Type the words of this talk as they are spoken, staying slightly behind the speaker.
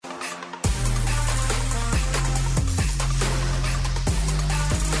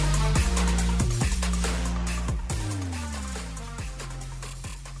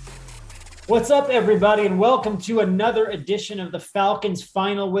What's up, everybody, and welcome to another edition of the Falcons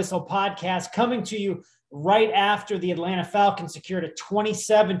Final Whistle podcast, coming to you right after the Atlanta Falcons secured a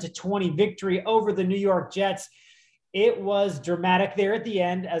 27-20 victory over the New York Jets. It was dramatic there at the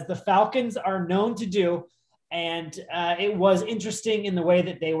end, as the Falcons are known to do, and it was interesting in the way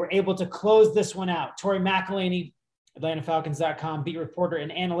that they were able to close this one out. Tori McElhaney, AtlantaFalcons.com beat reporter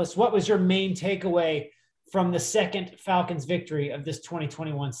and analyst, what was your main takeaway from the second Falcons victory of this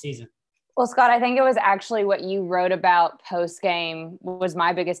 2021 season? Well, Scott, I think it was actually what you wrote about post-game was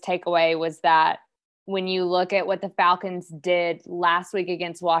my biggest takeaway, was that when you look at what the Falcons did last week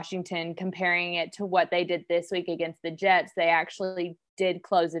against Washington, comparing it to what they did this week against the Jets, they actually did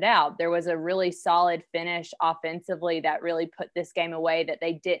close it out. There was a really solid finish offensively that really put this game away that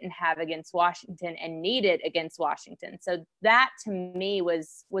they didn't have against Washington and needed against Washington. So that to me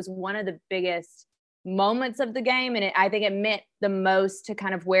was one of the biggest moments of the game. And I think it meant the most to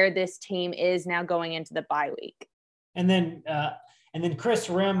kind of where this team is now going into the bye week. And then Chris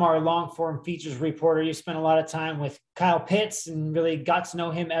Rim, our long form features reporter, you spent a lot of time with Kyle Pitts and really got to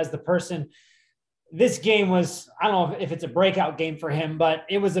know him as the person. This game was, I don't know if it's a breakout game for him, but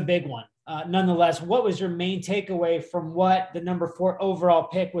it was a big one. Nonetheless, what was your main takeaway from what the number 4 overall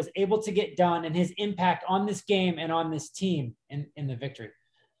pick was able to get done and his impact on this game and on this team in the victory?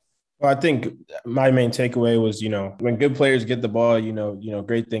 Well, I think my main takeaway was, when good players get the ball,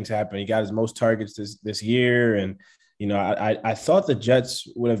 great things happen. He got his most targets this year. And, I thought the Jets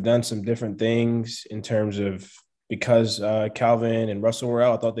would have done some different things in terms of, because Calvin and Russell were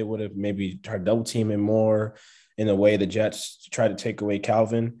out, I thought they would have maybe tried double teaming more in the way the Jets tried to take away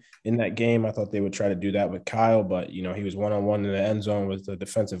Calvin in that game. I thought they would try to do that with Kyle, but, he was one-on-one in the end zone with the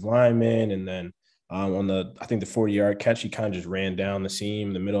defensive lineman. And then on the 40-yard catch, he kind of just ran down the seam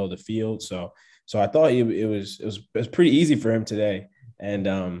in the middle of the field. So I thought it was pretty easy for him today. And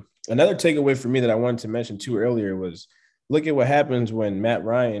another takeaway for me that I wanted to mention too earlier was, look at what happens when Matt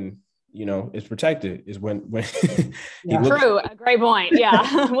Ryan, is protected, is when yeah. True. A great point.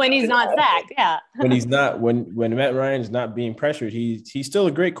 Yeah. When he's not sacked. Yeah. when Matt Ryan's not being pressured, he's still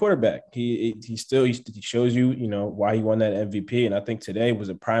a great quarterback. He shows you, why he won that MVP. And I think today was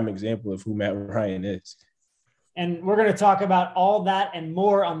a prime example of who Matt Ryan is. And we're going to talk about all that and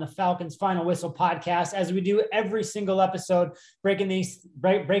more on the Falcons Final Whistle podcast, as we do every single episode, breaking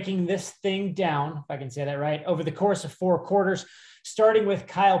this thing down, if I can say that right, over the course of 4 quarters. Starting with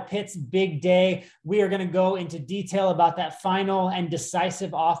Kyle Pitts' big day, we are going to go into detail about that final and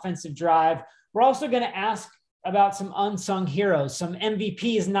decisive offensive drive. We're also going to ask about some unsung heroes, some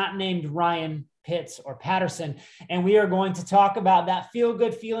MVPs not named Ryan, Pitts, or Patterson. And we are going to talk about that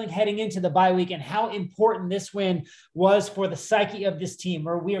feel-good feeling heading into the bye week and how important this win was for the psyche of this team,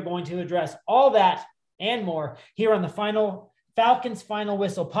 where we are going to address all that and more here on the Falcons Final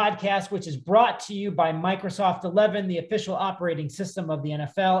Whistle podcast, which is brought to you by Microsoft 11, the official operating system of the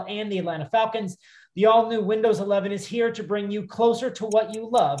NFL and the Atlanta Falcons. The all-new Windows 11 is here to bring you closer to what you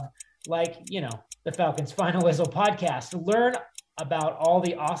love, like, the Falcons Final Whistle podcast. Learn about all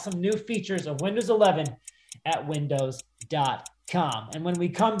the awesome new features of Windows 11 at windows.com. And when we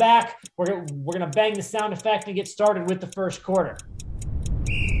come back, we're going to bang the sound effect and get started with the first quarter.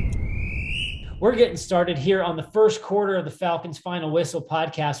 We're getting started here on the first quarter of the Falcons Final Whistle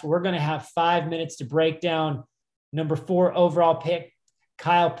podcast. We're going to have 5 minutes to break down number 4 overall pick,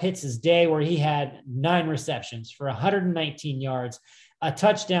 Kyle Pitts' day, where he had 9 receptions for 119 yards, a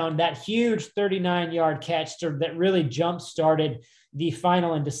touchdown, that huge 39-yard catch that really jump-started the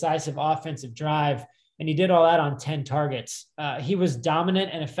final and decisive offensive drive. And he did all that on 10 targets. He was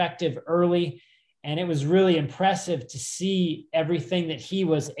dominant and effective early, and it was really impressive to see everything that he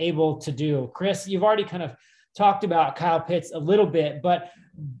was able to do. Chris, you've already kind of talked about Kyle Pitts a little bit, but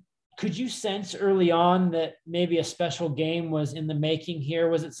could you sense early on that maybe a special game was in the making here?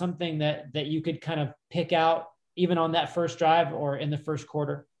 Was it something that you could kind of pick out even on that first drive or in the first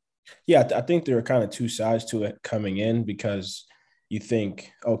quarter? Yeah, I think there are kind of 2 sides to it coming in, because you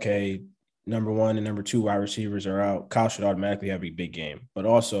think, okay, number 1 and number 2 wide receivers are out. Kyle should automatically have a big game, but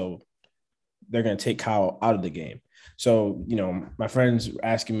also they're going to take Kyle out of the game. So, my friends were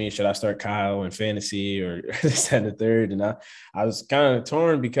asking me, should I start Kyle in fantasy or this and the third? And I was kind of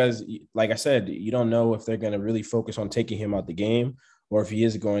torn because, like I said, you don't know if they're going to really focus on taking him out the game or if he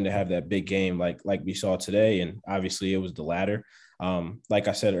is going to have that big game like we saw today. And obviously it was the latter. Like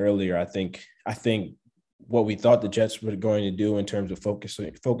I said earlier, I think what we thought the Jets were going to do in terms of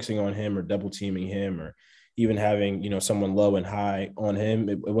focusing on him or double teaming him or even having, someone low and high on him,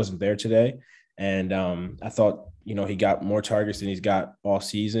 it wasn't there today. And I thought, he got more targets than he's got all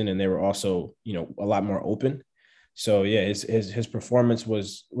season, and they were also, a lot more open. So yeah, his performance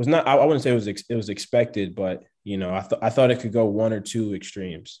was not. I wouldn't say it was expected, but I thought it could go one or two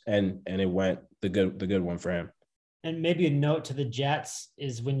extremes, and it went the good one for him. And maybe a note to the Jets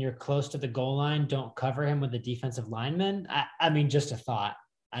is when you're close to the goal line, don't cover him with the defensive lineman. I mean, just a thought.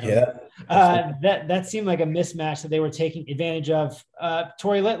 I don't know. That seemed like a mismatch that they were taking advantage of.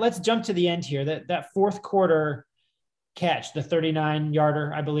 Tori, let's jump to the end here. That fourth quarter catch, the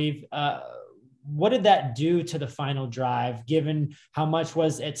 39-yarder, I believe. What did that do to the final drive, given how much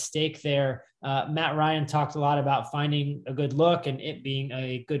was at stake there? Matt Ryan talked a lot about finding a good look and it being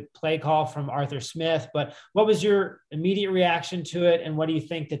a good play call from Arthur Smith. But what was your immediate reaction to it? And what do you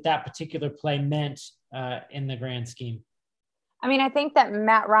think that particular play meant in the grand scheme? I mean, I think that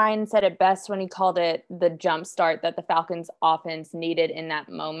Matt Ryan said it best when he called it the jump start that the Falcons offense needed in that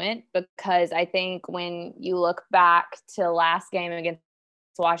moment, because I think when you look back to last game against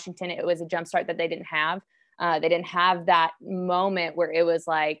Washington, it was a jump start that they didn't have. They didn't have that moment where it was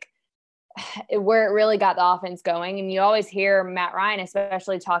like, where it really got the offense going. And you always hear Matt Ryan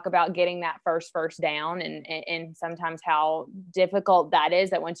especially talk about getting that first down and sometimes how difficult that is,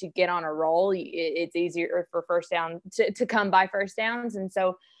 that once you get on a roll, it's easier for first down to come by first downs. And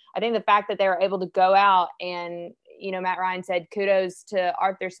so I think the fact that they were able to go out and, Matt Ryan said kudos to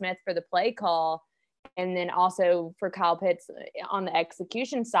Arthur Smith for the play call, and then also for Kyle Pitts on the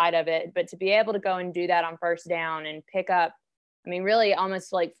execution side of it. But to be able to go and do that on first down and pick up, I mean, really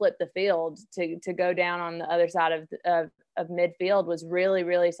almost like flip the field to go down on the other side of midfield was really,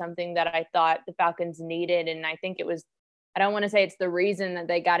 really something that I thought the Falcons needed. And I think it was, I don't want to say it's the reason that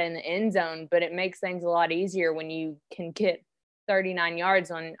they got in the end zone, but it makes things a lot easier when you can get 39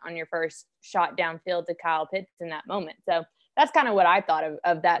 yards on your first shot downfield to Kyle Pitts in that moment. So that's kind of what I thought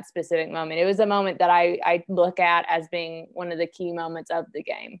of that specific moment. It was a moment that I look at as being one of the key moments of the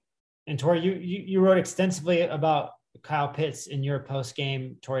game. And Tori, you wrote extensively about Kyle Pitts in your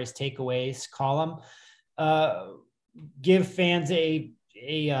post-game Tori's takeaways column. Give fans a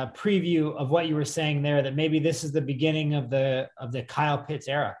preview of what you were saying there, that maybe this is the beginning of the Kyle Pitts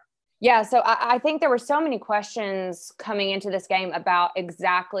era. Yeah, so I think there were so many questions coming into this game about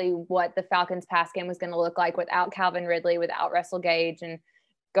exactly what the Falcons pass game was going to look like without Calvin Ridley, without Russell Gage. And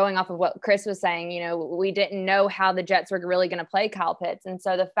going off of what Chris was saying, we didn't know how the Jets were really going to play Kyle Pitts. And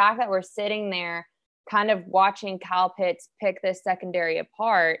so the fact that we're sitting there kind of watching Kyle Pitts pick this secondary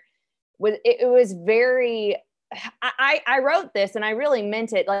apart, it was very – I wrote this and I really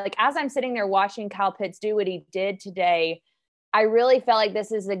meant it. Like, as I'm sitting there watching Kyle Pitts do what he did today, I really felt like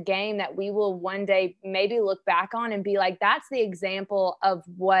this is a game that we will one day maybe look back on and be like, that's the example of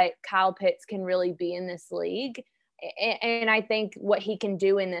what Kyle Pitts can really be in this league. And I think what he can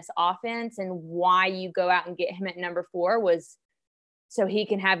do in this offense and why you go out and get him at number 4 was so he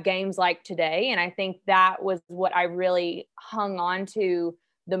can have games like today. And I think that was what I really hung on to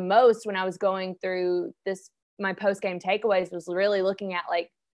the most when I was going through this. My post-game takeaways was really looking at,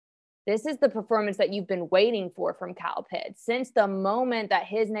 like, this is the performance that you've been waiting for from Kyle Pitts. Since the moment that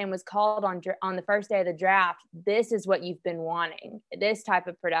his name was called on the first day of the draft, this is what you've been wanting, this type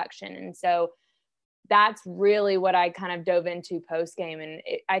of production. And so that's really what I kind of dove into post-game. And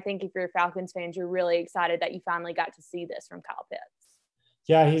I think if you're Falcons fans, you're really excited that you finally got to see this from Kyle Pitts.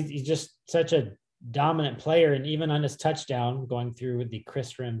 Yeah, he's just such a dominant player. And even on his touchdown, going through the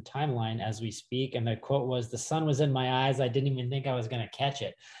Chris Rim timeline as we speak, and the quote was, "The sun was in my eyes. I didn't even think I was going to catch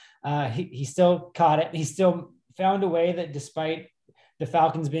it." He still caught it. He still found a way that, despite the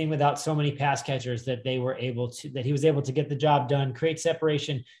Falcons being without so many pass catchers, that he was able to get the job done, create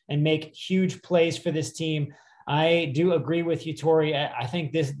separation, and make huge plays for this team. I do agree with you, Tori. I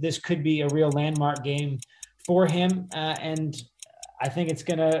think this could be a real landmark game for him. And I think it's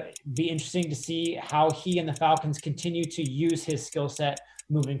going to be interesting to see how he and the Falcons continue to use his skill set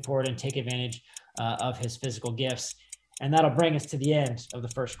moving forward and take advantage of his physical gifts. And that'll bring us to the end of the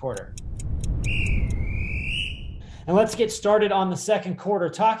first quarter. And let's get started on the second quarter,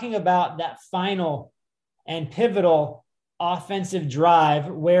 talking about that final and pivotal offensive drive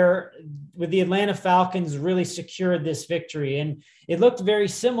where the Atlanta Falcons really secured this victory. And it looked very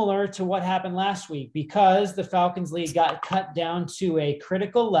similar to what happened last week, because the Falcons lead got cut down to a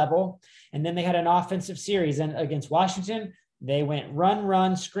critical level. And then they had an offensive series. And against Washington, they went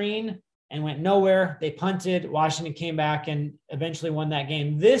run, screen, and went nowhere. They punted. Washington came back and eventually won that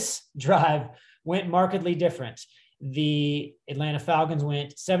game. This drive went markedly different. The Atlanta Falcons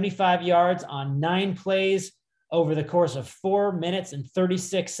went 75 yards on 9 plays over the course of 4 minutes and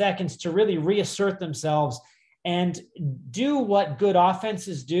 36 seconds to really reassert themselves and do what good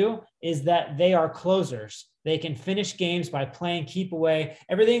offenses do, is that they are closers. They can finish games by playing keep away.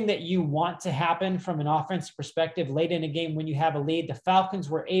 Everything that you want to happen from an offensive perspective late in a game when you have a lead, the Falcons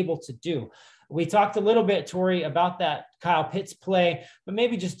were able to do. We talked a little bit, Tori, about that Kyle Pitts play, but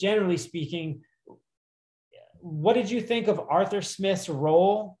maybe just generally speaking, what did you think of Arthur Smith's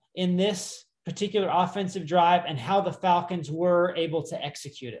role in this particular offensive drive and how the Falcons were able to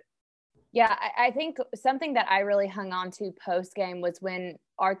execute it? Yeah, I think something that I really hung on to post game was when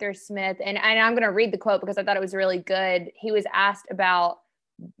Arthur Smith, and I'm going to read the quote because I thought it was really good. He was asked about,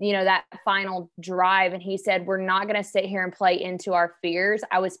 that final drive, and he said, "We're not going to sit here and play into our fears.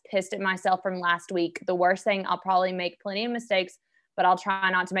 I was pissed at myself from last week. The worst thing, I'll probably make plenty of mistakes, but I'll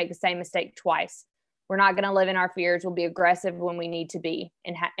try not to make the same mistake twice. We're not going to live in our fears. We'll be aggressive when we need to be."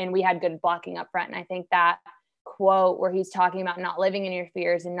 And we had good blocking up front. And I think that quote where he's talking about not living in your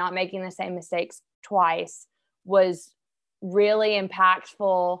fears and not making the same mistakes twice was really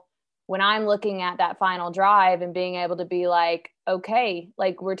impactful when I'm looking at that final drive and being able to be like, okay,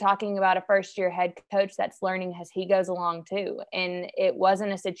 like we're talking about a first-year head coach that's learning as he goes along too. And it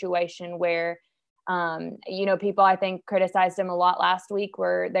wasn't a situation where, people I think criticized him a lot last week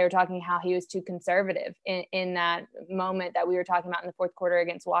where they were talking how he was too conservative in that moment that we were talking about in the fourth quarter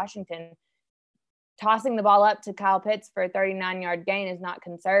against Washington. Tossing the ball up to Kyle Pitts for a 39-yard gain is not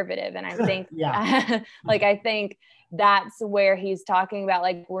conservative. And I think, I think that's where he's talking about,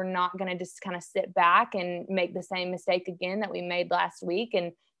 like, we're not going to just kind of sit back and make the same mistake again that we made last week.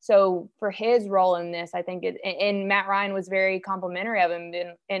 And so for his role in this, I think and Matt Ryan was very complimentary of him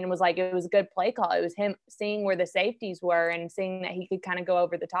and was like, it was a good play call. It was him seeing where the safeties were and seeing that he could kind of go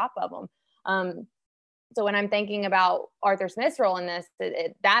over the top of them. So when I'm thinking about Arthur Smith's role in this,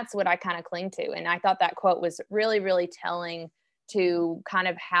 that's what I kind of cling to. And I thought that quote was really, really telling to kind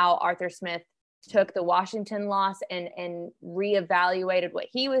of how Arthur Smith took the Washington loss and reevaluated what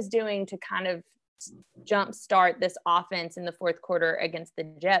he was doing to kind of jumpstart this offense in the fourth quarter against the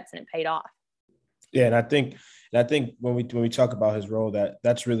Jets, and it paid off. Yeah, and I think when we talk about his role,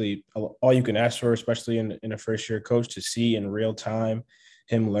 that's really all you can ask for, especially in a first-year coach, to see in real time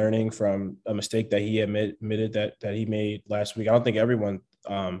him learning from a mistake that he admitted that he made last week. I don't think everyone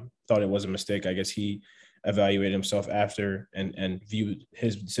thought it was a mistake. I guess he evaluated himself after and viewed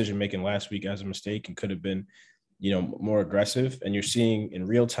his decision-making last week as a mistake and could have been, more aggressive. And you're seeing in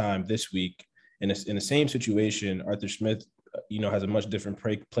real time this week in the same situation, Arthur Smith, has a much different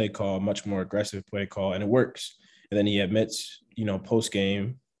play call, much more aggressive play call, and it works. And then he admits,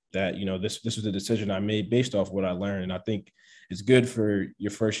 post-game that, this was a decision I made based off what I learned. And I think it's good for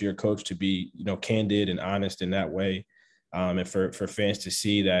your first-year coach to be, candid and honest in that way, and for fans to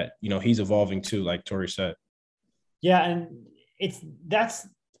see that, he's evolving too, like Tori said. Yeah, and that's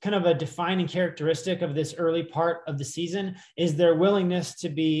kind of a defining characteristic of this early part of the season is their willingness to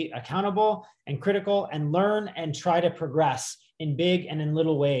be accountable and critical and learn and try to progress in big and in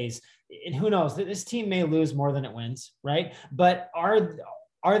little ways. And who knows, this team may lose more than it wins, right? But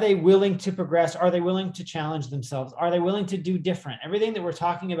are they willing to progress? Are they willing to challenge themselves? Are they willing to do different? Everything that we're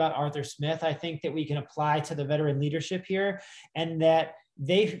talking about Arthur Smith, I think that we can apply to the veteran leadership here, and that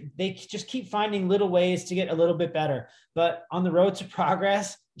they just keep finding little ways to get a little bit better. But on the road to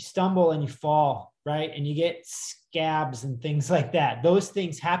progress, you stumble and you fall, right? And you get scabs and things like that. Those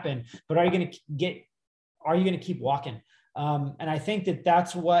things happen, but are you going to keep walking? And I think that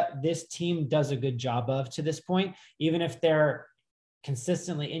that's what this team does a good job of to this point, even if they're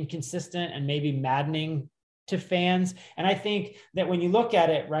consistently inconsistent and maybe maddening to fans. And I think that when you look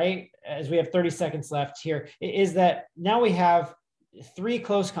at it, right, as we have 30 seconds left here, is that now we have 3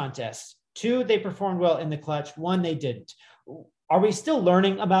 close contests. 2, they performed well in the clutch. 1, they didn't. Are we still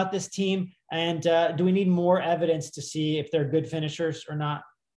learning about this team? And do we need more evidence to see if they're good finishers or not?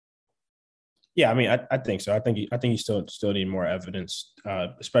 Yeah, I mean, I think so. I think you still need more evidence,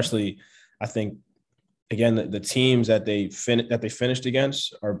 especially I think, again, the teams that they finished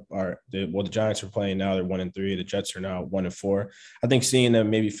against are the Giants are playing now. They're 1-3. The Jets are now 1-4. I think seeing them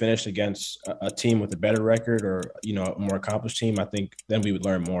maybe finish against a team with a better record or a more accomplished team, I think then we would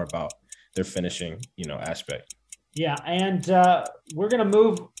learn more about their finishing aspect. Yeah, and we're going to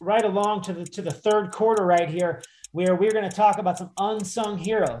move right along to the third quarter right here, where we're going to talk about some unsung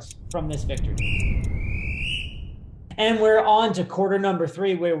heroes from this victory. And we're on to quarter number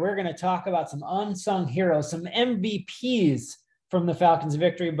 3, where we're going to talk about some unsung heroes, some MVPs from the Falcons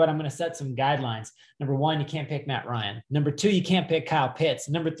victory, but I'm going to set some guidelines. Number 1, you can't pick Matt Ryan. Number 2, you can't pick Kyle Pitts.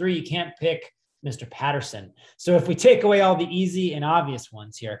 Number 3, you can't pick Mr. Patterson. So if we take away all the easy and obvious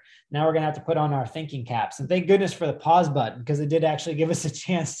ones here, now we're going to have to put on our thinking caps. And thank goodness for the pause button, because it did actually give us a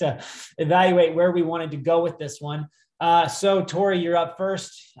chance to evaluate where we wanted to go with this one. So Tori, you're up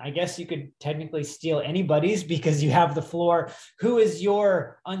first. I guess you could technically steal anybody's because you have the floor. Who is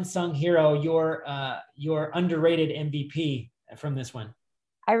your unsung hero, your underrated MVP from this one?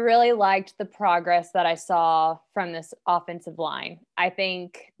 I really liked the progress that I saw from this offensive line. I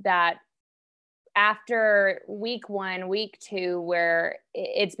think that after week 1, week 2, where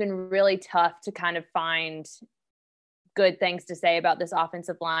it's been really tough to kind of find good things to say about this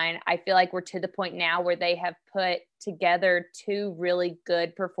offensive line, I feel like we're to the point now where they have put together 2 really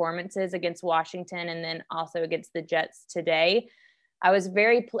good performances against Washington and then also against the Jets today. I was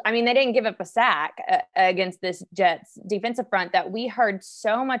they didn't give up a sack against this Jets defensive front that we heard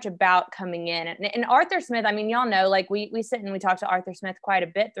so much about coming in. And Arthur Smith, I mean, y'all know, like we sit and we talk to Arthur Smith quite a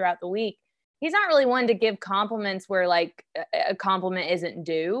bit throughout the week. He's not really one to give compliments where like a compliment isn't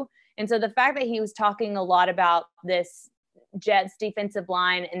due. And so the fact that he was talking a lot about this Jets defensive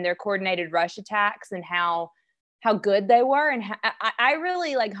line and their coordinated rush attacks and how good they were. And I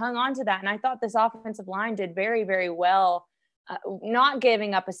really like hung on to that. And I thought this offensive line did very, very well, not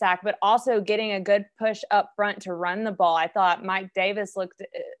giving up a sack, but also getting a good push up front to run the ball. I thought Mike Davis looked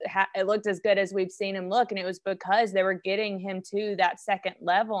as good as we've seen him look. And it was because they were getting him to that second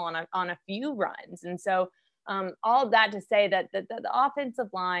level on a few runs. And so all of that to say that the offensive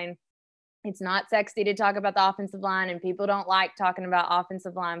line, it's not sexy to talk about the offensive line and people don't like talking about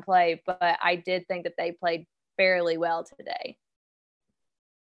offensive line play, but I did think that they played fairly well today.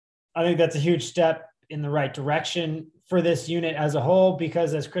 I think that's a huge step in the right direction for this unit as a whole,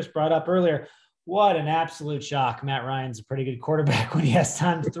 because as Chris brought up earlier, what an absolute shock. Matt Ryan's a pretty good quarterback when he has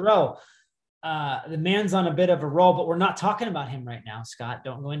time to throw. The man's on a bit of a roll, but we're not talking about him right now, Scott.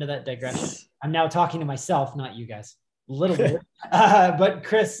 Don't go into that digression. I'm now talking to myself, not you guys. A little bit. But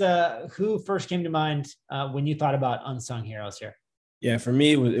Chris, who first came to mind when you thought about unsung heroes here? Yeah, for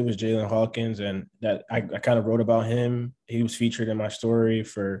me, it was Jalen Hawkins, and that I kind of wrote about him. He was featured in my story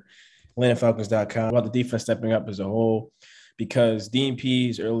for AtlantaFalcons.com about the defense stepping up as a whole, because Dean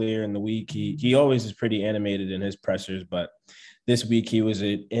Pease earlier in the week, he always is pretty animated in his pressers, but this week he was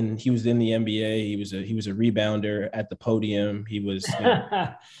in the NBA. He was a rebounder at the podium. He was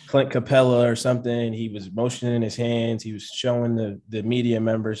Clint Capella or something. He was motioning his hands. He was showing the media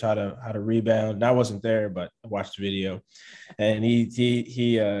members how to rebound. And I wasn't there, but I watched the video, and he's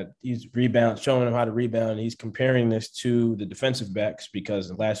showing them how to rebound. He's comparing this to the defensive backs,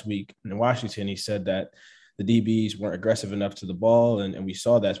 because last week in Washington he said that the DBs weren't aggressive enough to the ball, and we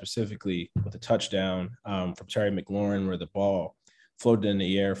saw that specifically with a touchdown from Terry McLaurin, where the ball floated in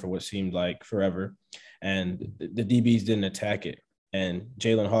the air for what seemed like forever, and the DBs didn't attack it. And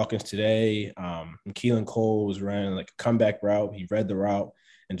Jalen Hawkins today, Keelan Cole was running like a comeback route. He read the route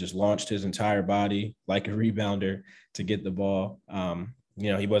and just launched his entire body like a rebounder to get the ball.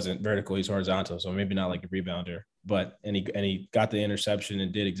 He wasn't vertical, he's horizontal, so maybe not like a rebounder, but and he got the interception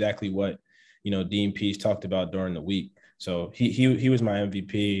and did exactly what Dean Pease talked about during the week. So he was my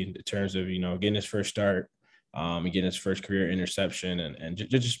MVP in terms of getting his first start, and getting his first career interception, and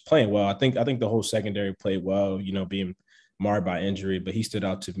just playing well. I think the whole secondary played well, being marred by injury, but he stood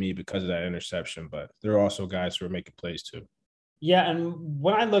out to me because of that interception. But there are also guys who are making plays too. Yeah, and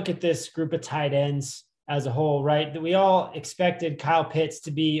when I look at this group of tight ends as a whole, right, that we all expected Kyle Pitts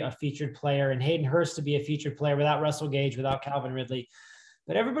to be a featured player and Hayden Hurst to be a featured player without Russell Gage, without Calvin Ridley.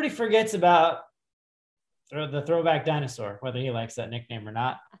 But everybody forgets about the throwback dinosaur, whether he likes that nickname or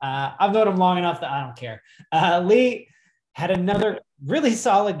not. I've known him long enough that I don't care. Lee had another really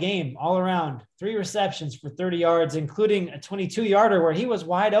solid game all around, 3 receptions for 30 yards, including a 22-yarder where he was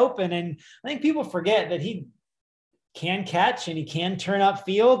wide open. And I think people forget that he can catch and he can turn up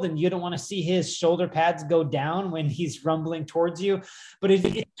field, and you don't want to see his shoulder pads go down when he's rumbling towards you. But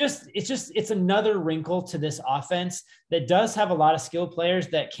it's another wrinkle to this offense that does have a lot of skilled players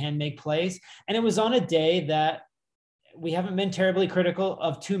that can make plays. And it was on a day that we haven't been terribly critical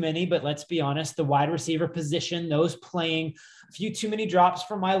of too many, but let's be honest, the wide receiver position, those playing a few too many drops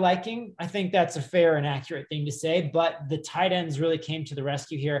for my liking. I think that's a fair and accurate thing to say, but the tight ends really came to the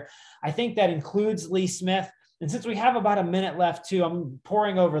rescue here. I think that includes Lee Smith. And since we have about a minute left too, I'm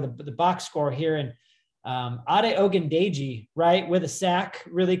pouring over the box score here, and Ade Ogundeji, right, with a sack,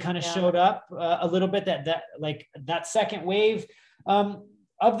 really kind of showed up a little bit. That second wave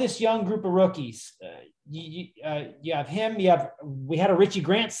of this young group of rookies. You have him. We had a Richie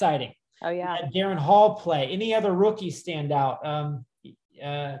Grant sighting. Oh yeah. Darren Hall play. Any other rookies stand out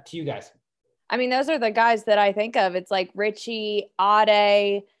to you guys? I mean, those are the guys that I think of. It's like Richie,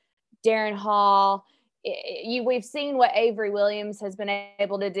 Ade, Darren Hall. We've seen what Avery Williams has been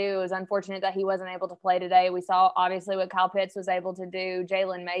able to do. It was unfortunate that he wasn't able to play today. We saw obviously what Kyle Pitts was able to do,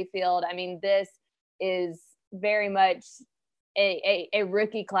 Jalen Mayfield. I mean, this is very much a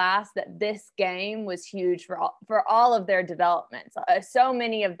rookie class that this game was huge for all of their developments. So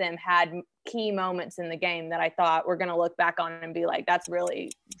many of them had key moments in the game that I thought we're going to look back on and be like, that's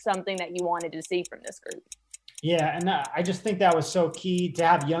really something that you wanted to see from this group. Yeah, and I just think that was so key to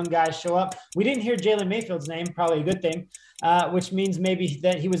have young guys show up. We didn't hear Jalen Mayfield's name, probably a good thing, which means maybe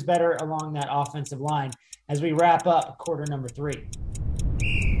that he was better along that offensive line as we wrap up quarter number 3.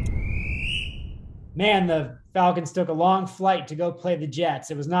 Man, the Falcons took a long flight to go play the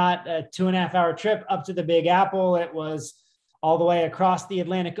Jets. It was not a 2.5-hour trip up to the Big Apple. It was all the way across the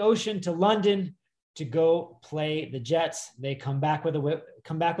Atlantic Ocean to London to go play the Jets. They come back with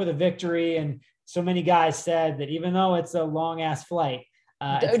a victory, and so many guys said that even though it's a long ass flight,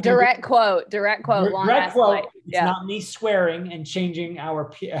 direct quote, long ass flight. It's not me swearing and changing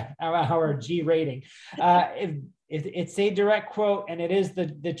our G rating. It's a direct quote, and it is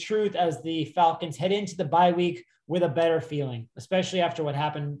the truth as the Falcons head into the bye week with a better feeling, especially after what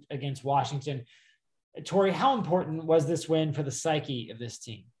happened against Washington. Tori, how important was this win for the psyche of this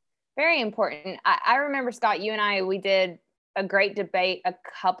team? Very important. I remember, Scott, you and we did a great debate a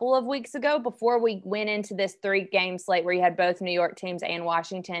couple of weeks ago before we went into this 3-game slate where you had both New York teams and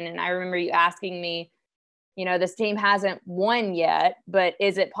Washington. And I remember you asking me, this team hasn't won yet, but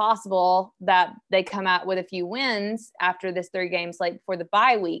is it possible that they come out with a few wins after this 3-game slate before the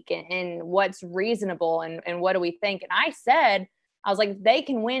bye week? And what's reasonable and what do we think? And I said, I was like, if they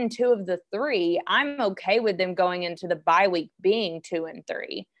can win 2 of the 3, I'm okay with them going into the bye week being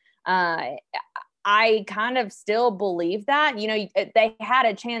 2-3. I kind of still believe that, they had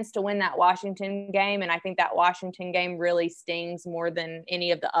a chance to win that Washington game. And I think that Washington game really stings more than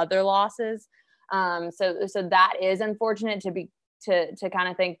any of the other losses. So that is unfortunate to kind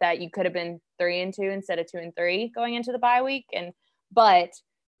of think that you could have been 3-2 instead of 2-3 going into the bye week. But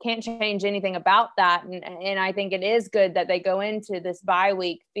can't change anything about that. And I think it is good that they go into this bye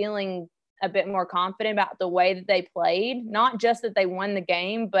week feeling a bit more confident about the way that they played, not just that they won the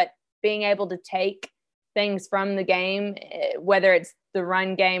game, but being able to take things from the game, whether it's the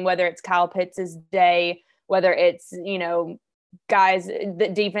run game, whether it's Kyle Pitts' day, whether it's, guys,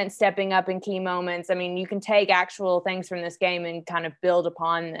 the defense stepping up in key moments. I mean, you can take actual things from this game and kind of build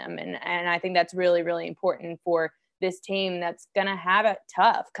upon them. And I think that's really, really important for this team that's going to have it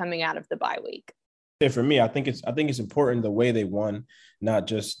tough coming out of the bye week. Yeah, for me, I think it's important the way they won, not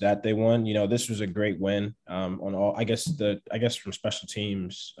just that they won. This was a great win on all. I guess from special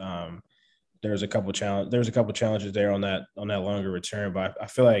teams, there's a couple challenges there on that longer return. But I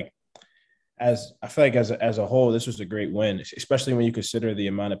feel like as a whole, this was a great win, especially when you consider the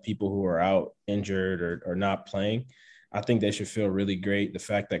amount of people who are out injured or not playing. I think they should feel really great. The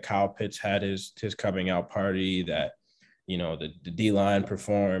fact that Kyle Pitts had his coming out party, that the D-line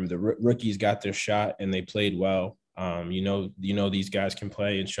performed, the rookies got their shot and they played well. These guys can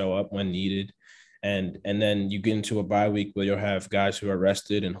play and show up when needed. And then you get into a bye week where you'll have guys who are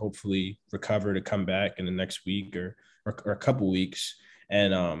rested and hopefully recover to come back in the next week or a couple weeks.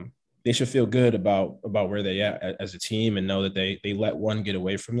 And they should feel good about where they at as a team and know that they let one get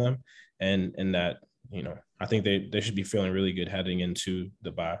away from them. And that, I think they should be feeling really good heading into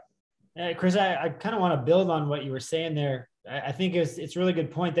the bye. Chris, I kind of want to build on what you were saying there. I think it's a really good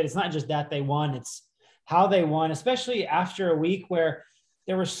point that it's not just that they won, it's how they won, especially after a week where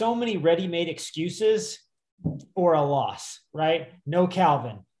there were so many ready-made excuses for a loss, right? No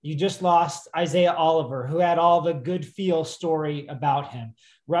Calvin. You just lost Isaiah Oliver, who had all the good feel story about him.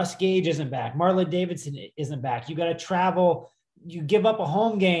 Russ Gage isn't back. Marlon Davidson isn't back. You got to travel. You give up a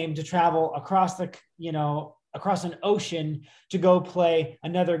home game to travel across an ocean to go play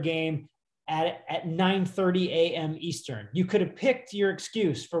another game at 9:30 a.m. Eastern. You could have picked your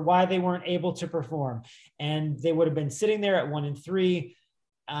excuse for why they weren't able to perform, and they would have been sitting there at 1-3.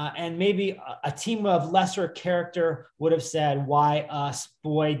 And maybe a team of lesser character would have said, why us?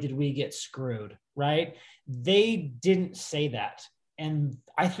 Boy, did we get screwed, right? They didn't say that. And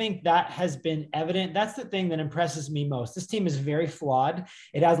I think that has been evident. That's the thing that impresses me most. This team is very flawed.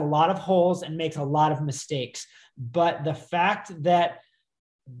 It has a lot of holes and makes a lot of mistakes. But the fact that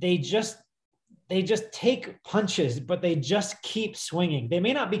they just take punches, but they just keep swinging. They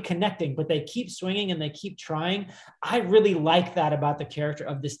may not be connecting, but they keep swinging and they keep trying. I really like that about the character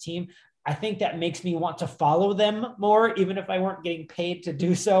of this team. I think that makes me want to follow them more, even if I weren't getting paid to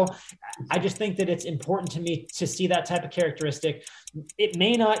do so. I just think that it's important to me to see that type of characteristic. It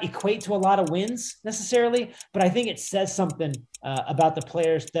may not equate to a lot of wins necessarily, but I think it says something about the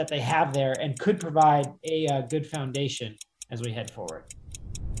players that they have there and could provide a good foundation as we head forward.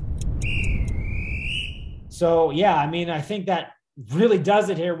 So, yeah, I mean, I think that really does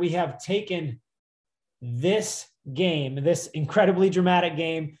it here. We have taken this game, this incredibly dramatic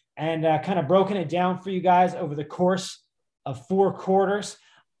game, and kind of broken it down for you guys over the course of 4 quarters.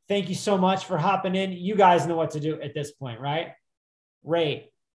 Thank you so much for hopping in. You guys know what to do at this point, right?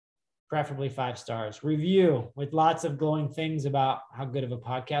 Rate, preferably 5 stars. Review with lots of glowing things about how good of a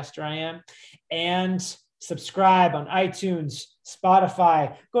podcaster I am. And subscribe on iTunes,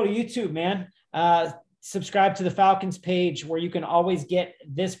 Spotify. Go to YouTube, man. Subscribe to the Falcons page where you can always get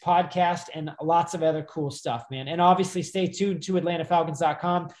this podcast and lots of other cool stuff, man. And obviously stay tuned to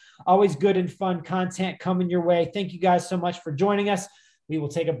AtlantaFalcons.com. Always good and fun content coming your way. Thank you guys so much for joining us. We will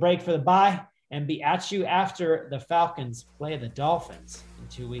take a break for the bye and be at you after the Falcons play the Dolphins in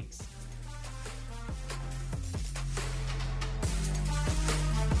 2 weeks.